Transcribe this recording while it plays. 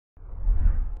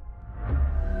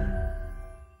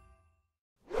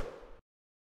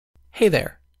Hey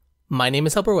there, my name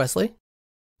is Helper Wesley,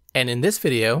 and in this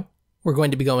video, we're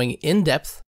going to be going in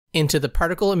depth into the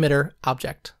particle emitter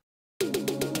object.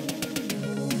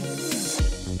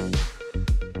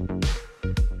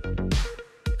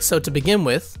 So to begin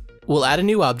with, we'll add a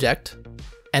new object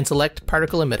and select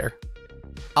particle emitter.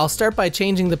 I'll start by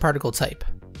changing the particle type.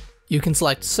 You can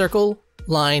select circle,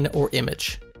 line, or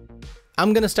image.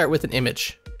 I'm going to start with an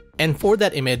image, and for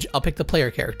that image, I'll pick the player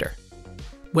character.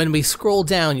 When we scroll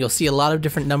down, you'll see a lot of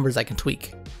different numbers I can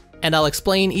tweak, and I'll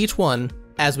explain each one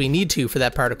as we need to for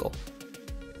that particle.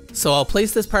 So I'll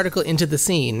place this particle into the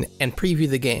scene and preview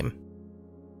the game.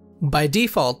 By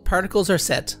default, particles are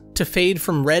set to fade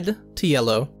from red to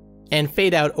yellow and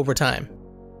fade out over time.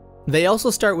 They also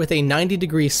start with a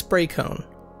 90-degree spray cone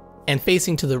and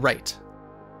facing to the right.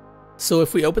 So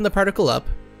if we open the particle up,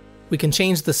 we can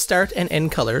change the start and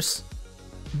end colors,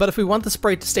 but if we want the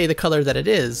sprite to stay the color that it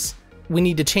is, we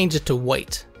need to change it to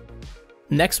white.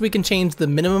 Next, we can change the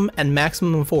minimum and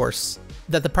maximum force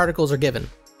that the particles are given.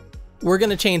 We're going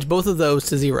to change both of those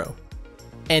to 0.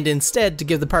 And instead, to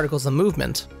give the particles a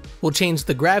movement, we'll change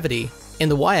the gravity in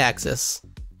the y-axis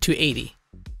to 80.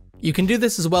 You can do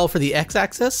this as well for the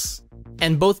x-axis,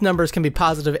 and both numbers can be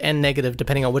positive and negative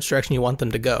depending on which direction you want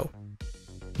them to go.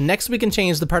 Next, we can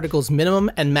change the particle's minimum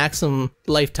and maximum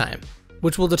lifetime,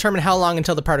 which will determine how long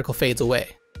until the particle fades away.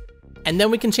 And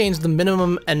then we can change the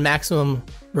minimum and maximum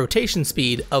rotation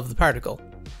speed of the particle.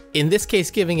 In this case,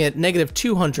 giving it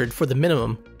 -200 for the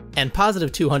minimum and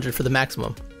 +200 for the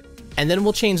maximum. And then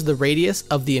we'll change the radius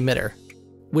of the emitter,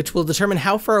 which will determine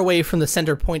how far away from the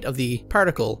center point of the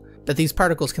particle that these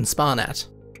particles can spawn at.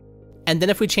 And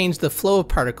then if we change the flow of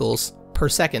particles per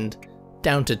second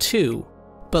down to 2,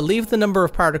 but leave the number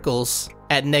of particles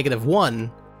at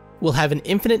 -1, we'll have an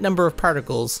infinite number of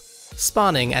particles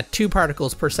spawning at 2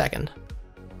 particles per second.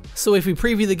 So if we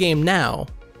preview the game now,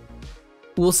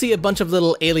 we'll see a bunch of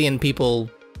little alien people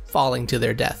falling to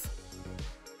their death.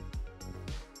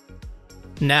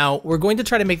 Now, we're going to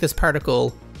try to make this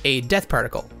particle a death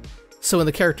particle. So when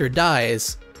the character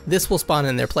dies, this will spawn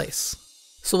in their place.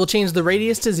 So we'll change the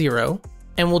radius to 0,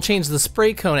 and we'll change the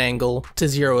spray cone angle to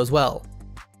 0 as well.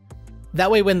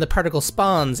 That way when the particle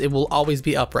spawns, it will always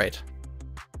be upright.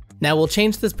 Now we'll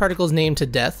change this particle's name to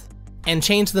death, and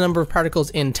change the number of particles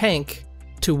in tank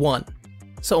to 1,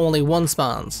 so only 1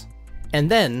 spawns. And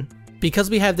then, because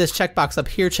we have this checkbox up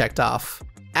here checked off,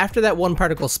 after that 1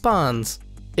 particle spawns,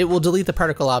 it will delete the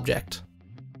particle object.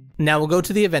 Now we'll go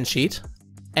to the event sheet,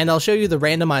 and I'll show you the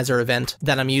randomizer event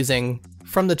that I'm using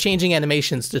from the changing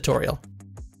animations tutorial.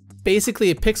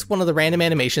 Basically, it picks one of the random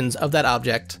animations of that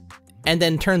object, and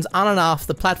then turns on and off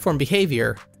the platform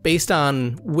behavior based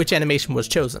on which animation was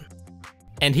chosen.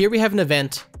 And here we have an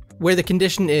event where the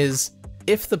condition is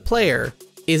if the player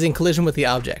is in collision with the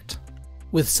object,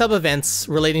 with sub-events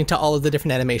relating to all of the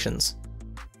different animations.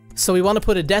 So we want to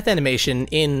put a death animation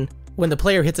in when the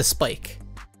player hits a spike.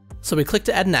 So we click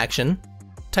to add an action,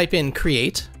 type in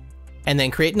create, and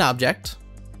then create an object,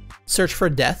 search for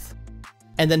death,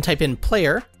 and then type in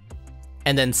player,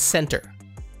 and then center,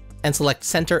 and select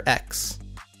center X.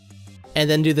 And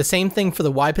then do the same thing for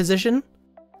the Y position,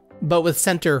 but with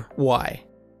center Y.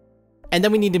 And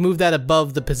then we need to move that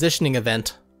above the positioning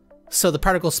event, so the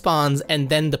particle spawns and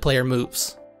then the player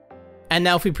moves. And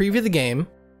now if we preview the game,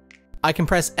 I can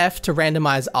press F to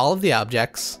randomize all of the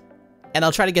objects, and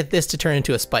I'll try to get this to turn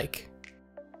into a spike.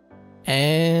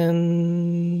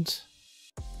 And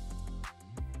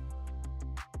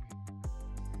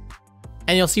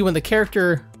you'll see when the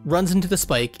character runs into the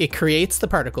spike, it creates the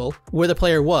particle where the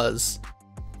player was,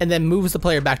 and then moves the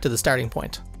player back to the starting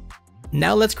point.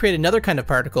 Now let's create another kind of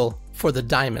particle for the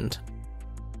diamond.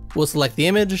 We'll select the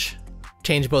image,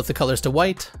 change both the colors to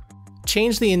white,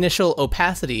 change the initial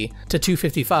opacity to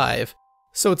 255,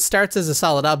 so it starts as a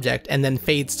solid object and then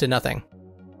fades to nothing.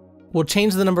 We'll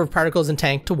change the number of particles in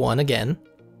tank to 1 again,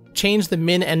 change the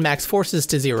min and max forces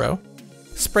to 0,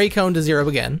 spray cone to 0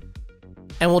 again,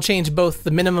 and we'll change both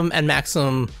the minimum and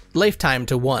maximum lifetime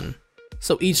to 1,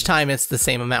 so each time it's the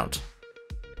same amount.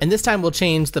 And this time we'll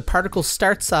change the particle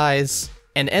start size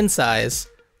and end size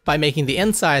by making the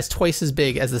end size twice as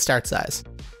big as the start size.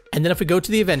 And then if we go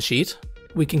to the event sheet,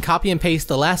 we can copy and paste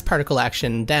the last particle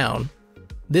action down,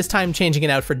 this time changing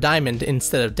it out for diamond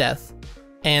instead of death,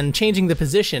 and changing the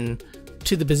position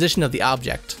to the position of the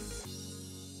object.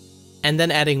 And then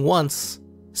adding once,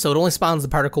 so it only spawns the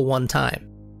particle 1 time.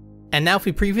 And now if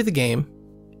we preview the game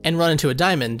and run into a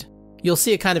diamond, you'll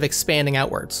see it kind of expanding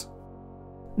outwards.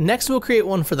 Next we'll create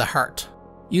one for the heart,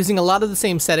 using a lot of the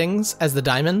same settings as the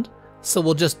diamond, so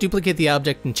we'll just duplicate the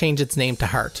object and change its name to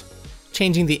heart,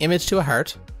 changing the image to a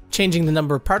heart, changing the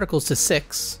number of particles to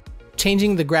 6,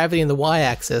 changing the gravity in the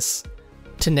y-axis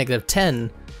to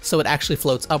 -10 so it actually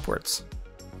floats upwards,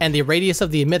 and the radius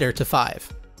of the emitter to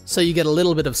 5, so you get a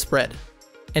little bit of spread,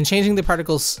 and changing the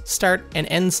particle's start and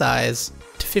end size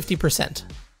to 50%.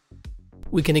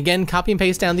 We can again copy and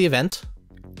paste down the event,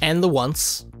 and the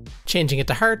once, changing it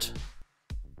to heart,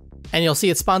 and you'll see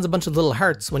it spawns a bunch of little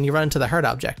hearts when you run into the heart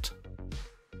object.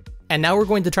 And now we're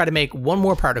going to try to make one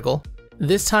more particle,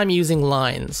 this time using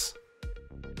lines.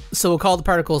 So we'll call the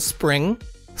particle spring,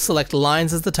 select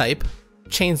lines as the type,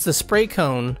 change the spray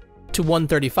cone to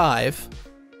 135,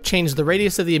 change the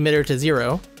radius of the emitter to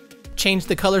 0, change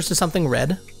the colors to something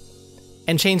red,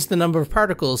 and change the number of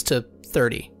particles to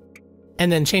 30. And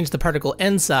then change the particle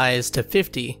end size to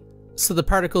 50, so the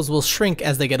particles will shrink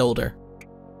as they get older.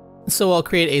 So I'll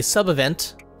create a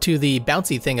sub-event to the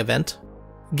bouncy thing event,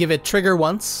 give it trigger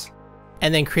once,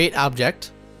 and then create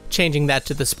object, changing that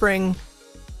to the spring,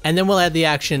 and then we'll add the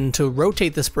action to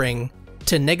rotate the spring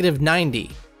to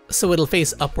 -90, so it'll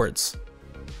face upwards.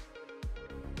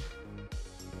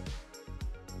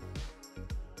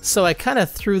 So I kind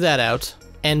of threw that out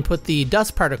and put the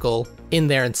dust particle in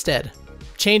there instead,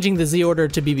 changing the Z order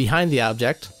to be behind the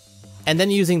object, and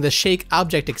then using the shake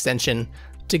object extension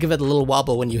to give it a little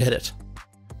wobble when you hit it.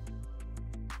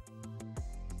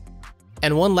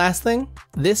 And one last thing,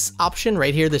 this option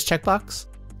right here, this checkbox,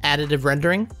 Additive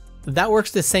Rendering, that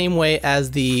works the same way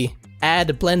as the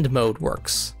Add Blend mode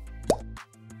works.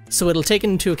 So it'll take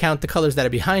into account the colors that are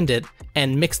behind it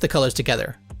and mix the colors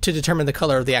together to determine the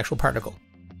color of the actual particle.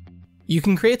 You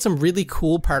can create some really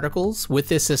cool particles with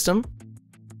this system.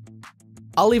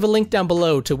 I'll leave a link down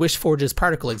below to Wishforge's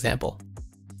particle example.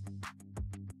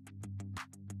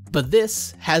 But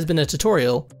this has been a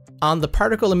tutorial on the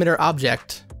particle emitter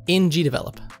object in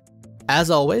GDevelop. As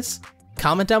always,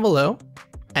 comment down below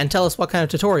and tell us what kind of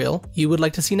tutorial you would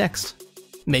like to see next.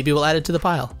 Maybe we'll add it to the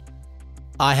pile.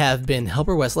 I have been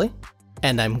Helper Wesley,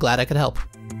 and I'm glad I could help.